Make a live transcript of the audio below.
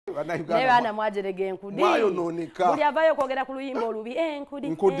Ne bana mwajerege enkudi. Mwayo nonika. Buli avayo kwogera ku luyimba olubi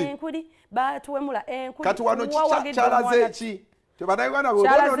enkudi. Batuwemula enkudi. Kati wano kyalaze eki. Tebanaigwana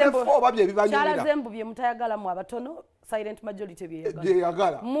bono ne fo babye bibanyirira. Kyalaze mbu bye mutayagala mu abatono silent majority bye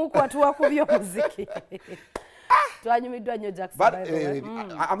yagala. Mukwatuwa ku byo muziki. Twanyumiddwa nnyo Jackson. But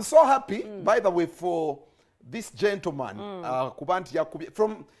I'm so happy by the way for this gentleman kubanti yakubye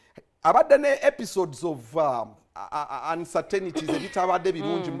from abadde ne episodes of uncertainties ebitabadde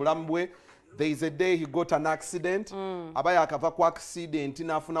birungi mulamu bwe. There is a day he got an accident. Abaya akava ku accident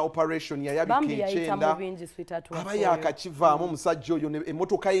nafuna operation ya yabike chenda. Abaya akachivaamu omusajja oyo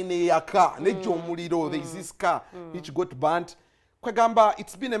emotoka ine yaka nejjo omuliro. There is this car which got burnt. Kwegamba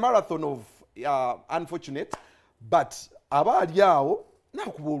it's been a marathon of unfortunate, but abali awo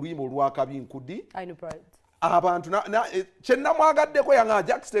nakuba oluyimba olwakabi nkudi. I know pride. Abantu kyenna mwagaddeko yanga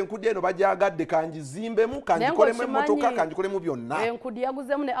Jackson enkudi eno bajagadde kanjizimbemu kanjikolemu emotoka kanjikolemu byonna. Enkudi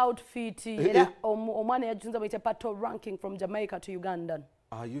yaguzemu ne outfit era omwana yajunza bayite pato ranking from Jamaica to Uganda.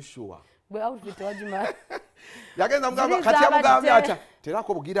 Are you sure? Bwe outfit wajima. Yagenza mugamba kati amugambye ata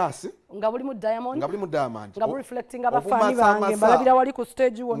terako bugirasi nga buli mu diamond nga buli reflecting abafani bange balabira wali ku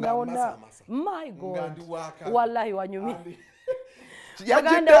stage wonna. My God. Wallahi wanyumi.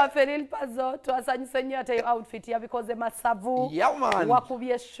 Yaganda wa Lil Pazo twasanyise nnyo ate outfit yabikoze masavu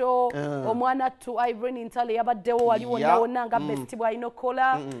wakubye show omwana tu Irene Ntale yabaddewo wali wonna nga best bw'alina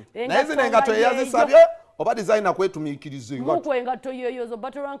kola naye nengato yazisabye oba designer kwetumiikiriza muko engato yoyo zo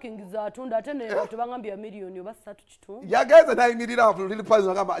battle ranking za tunda ate nengato bangambye milioni oba 3 kitundu yageze nayimirira Lil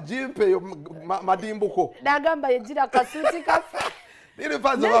Pazo ngamba jimpe madimbuko nagamba yejira kasuti kafa Lil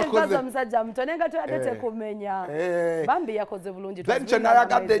Pazo bakoze musajja mutone ngato yadete kumenya bambi yakoze bulungi then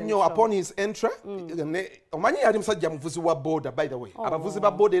chenayagadde nnyo upon his entry omanyi yali musajja muvuzi wa border by the way abavuzi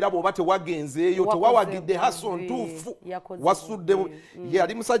ba border era bwoba tewagenzeeyo tewawagidde haso ntuufu wasudde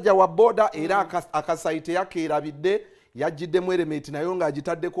yali musajja wa border era akasaite yakeerabidde yajiddemu element nayo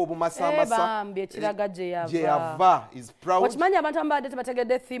ng'agitaddeko obumasamasa bambi ekiraga gye yava is proud okimanyi abantu ambadde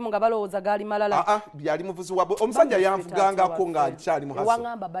tebategedde theme nga balowooza gaali malala yali muvuzi wa omusajja yanvugangako ng'akyali mu haso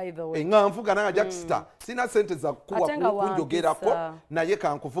wangamba by the way nga nvuga nanga Jackson sina sente za kuwa kunjogerako naye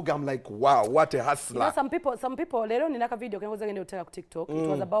kankuvuga I'm like wow what a hustler. You know, some people lero nina ka video kengoza gende otera ku TikTok it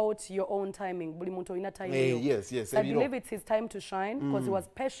was about your own timing buli muntu olina time yes I believe it's his time to shine because he was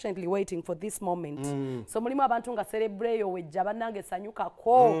patiently waiting for this moment so mulimu abantu nga breyo wejja banange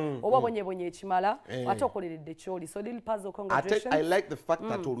sanyukako oba bonye ekimala ate okoleredde kyoli so Lil Pazo congratulations. I like the fact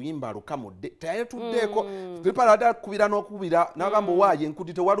that oluyimba lukamudde tayatuddeko Lil Pazo adakubira n'okubira n'agamba waaye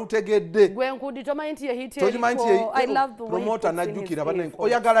enkudi tewalutegedde gwe enkudi tomanyi nti ye hit I love the way promoter najjukira banange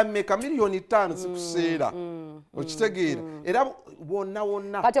oyagala mmeka milioni 5 sikuseera okitegeera era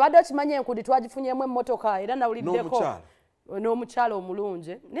wonna kati wadde okimanyi enkudi twagifunyemu emmotoka era nawuliddeko n'omukyalo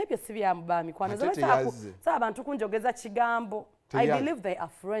omulungi n'ebyo si byamubaami kwanza abantu kunjogeza kigambo I believe they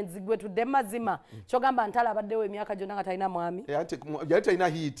are friends gwe tudde mazima kyogamba ntala abaddewo emyaka gyonna nga talina mwami yali talina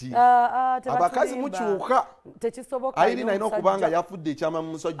hiiti abakazi mukyuka tekisoboka ayiri nalina okubanga yafudde ekyama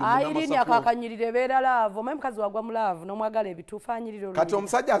mu musajja ayiri akakanyirira ebeera laavu omanyi mukazi wagwa mu laavu n'omwagala ebituufu anyirira kati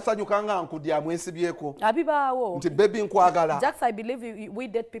omusajja asanyuka nga nkudi amwesibyeko abibaawo nti bebi nkwagala Jax I believe we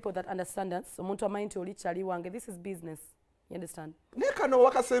date people that understand us omuntu amanyi nti oli kyali wange this is business. You understand? Nekano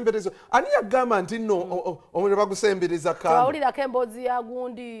wakasemberezo. Ani yagamba nti no omwe bagusembereza kandi. Tawulira kembozi ya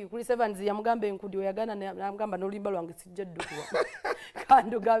gundi kuli 7 ya mugambe enkudi oyagana namugamba n'olimba lwange sijja ddukuwa.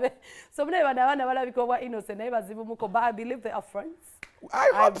 Kandugabe. So mune bana balabika obwa innocent naye bazibu muko but I believe they are friends.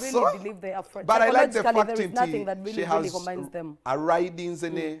 I really believe they are friends. But I like the fact there is nothing that really combines them. A ridings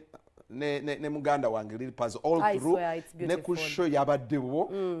ne muganda wange Lil Pazo all through ne kusho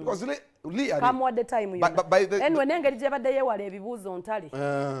yabaddewo because come what the time you and when engeri gyebadde yewala ebibuuzo ntale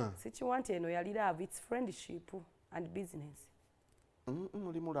sikiwanti eno yali love it's friendship and business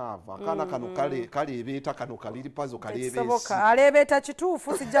muli mulava kana kano kale ebeeta kano Lil Pazo soboka alebeeta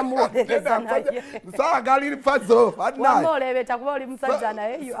kituufu sijja muwolereza naye nsaaga Lil Pazo wamuolebeeta kuba oli musajja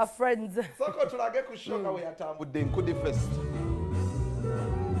naye you are friends soko tulage kushoka we yatambudde nkudi fest.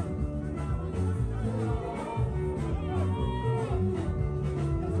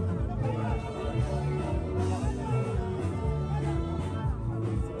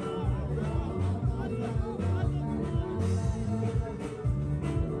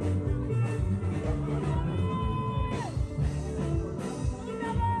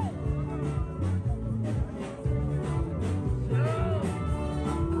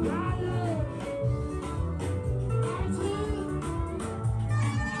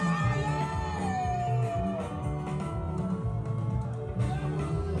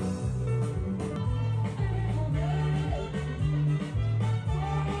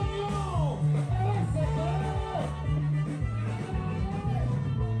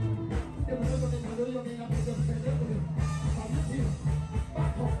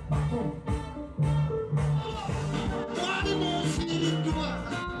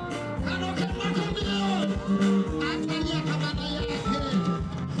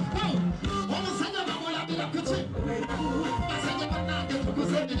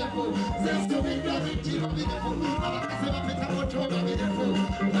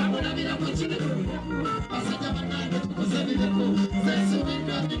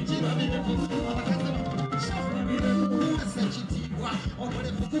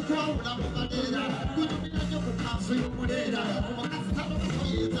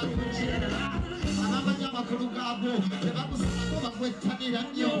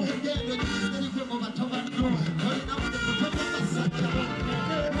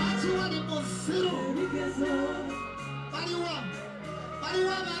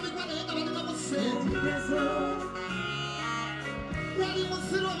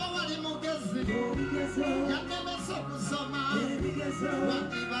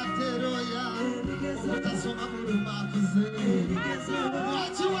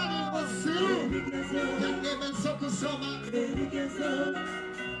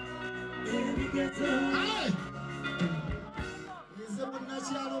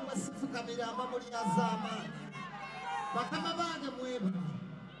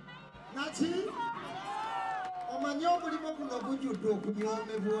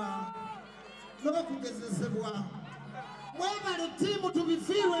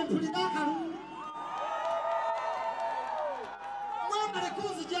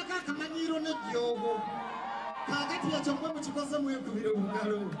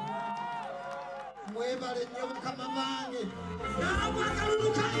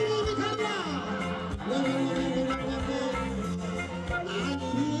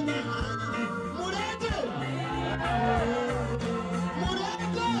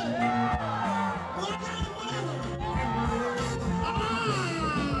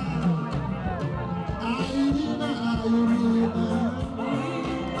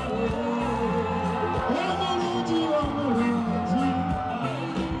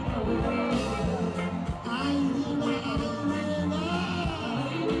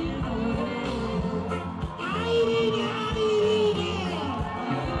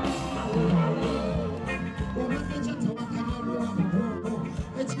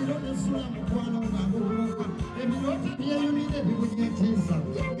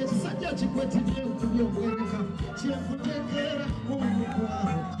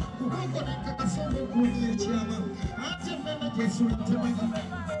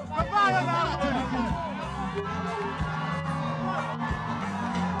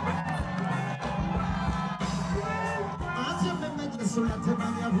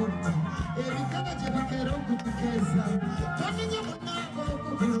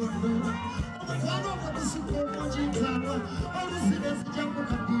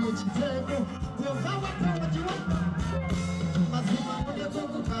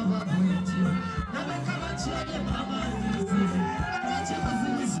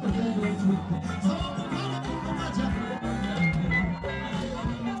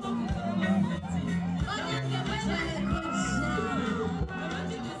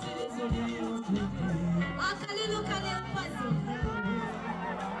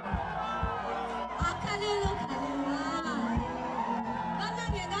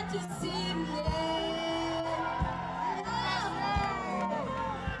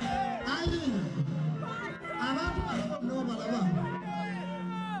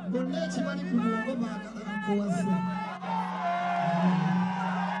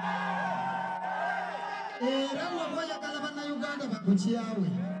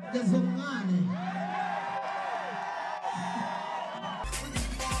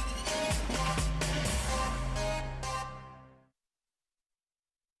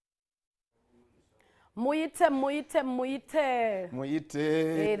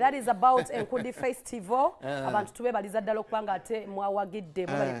 Muyite. That is about Enkudi Festival. Abantu tube baliza ddala okubanga ate mwawagidde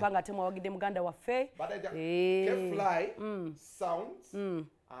mubali kubanga ate mwawagidde muganda waffe. Fly sounds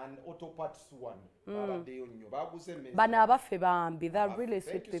and auto parts one. Bana abaffe bambi. They're really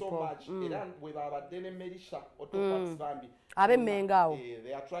sweet people. Abemengawo.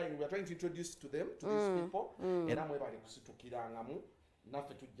 We are trying to introduce to them to these people. Era mwebali kusitukiranga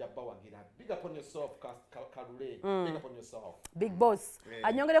naffe tujja bawagira. Big up on yourself, Karule. Big up on yourself. Big boss.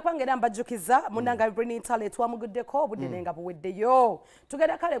 Anyongere kwangera mbajjukiza munanga Bring Talent wamuguddeko budde nenga buweddeyo.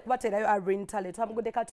 Tugenda kale kubaterayo Bring Talent wamuguddeko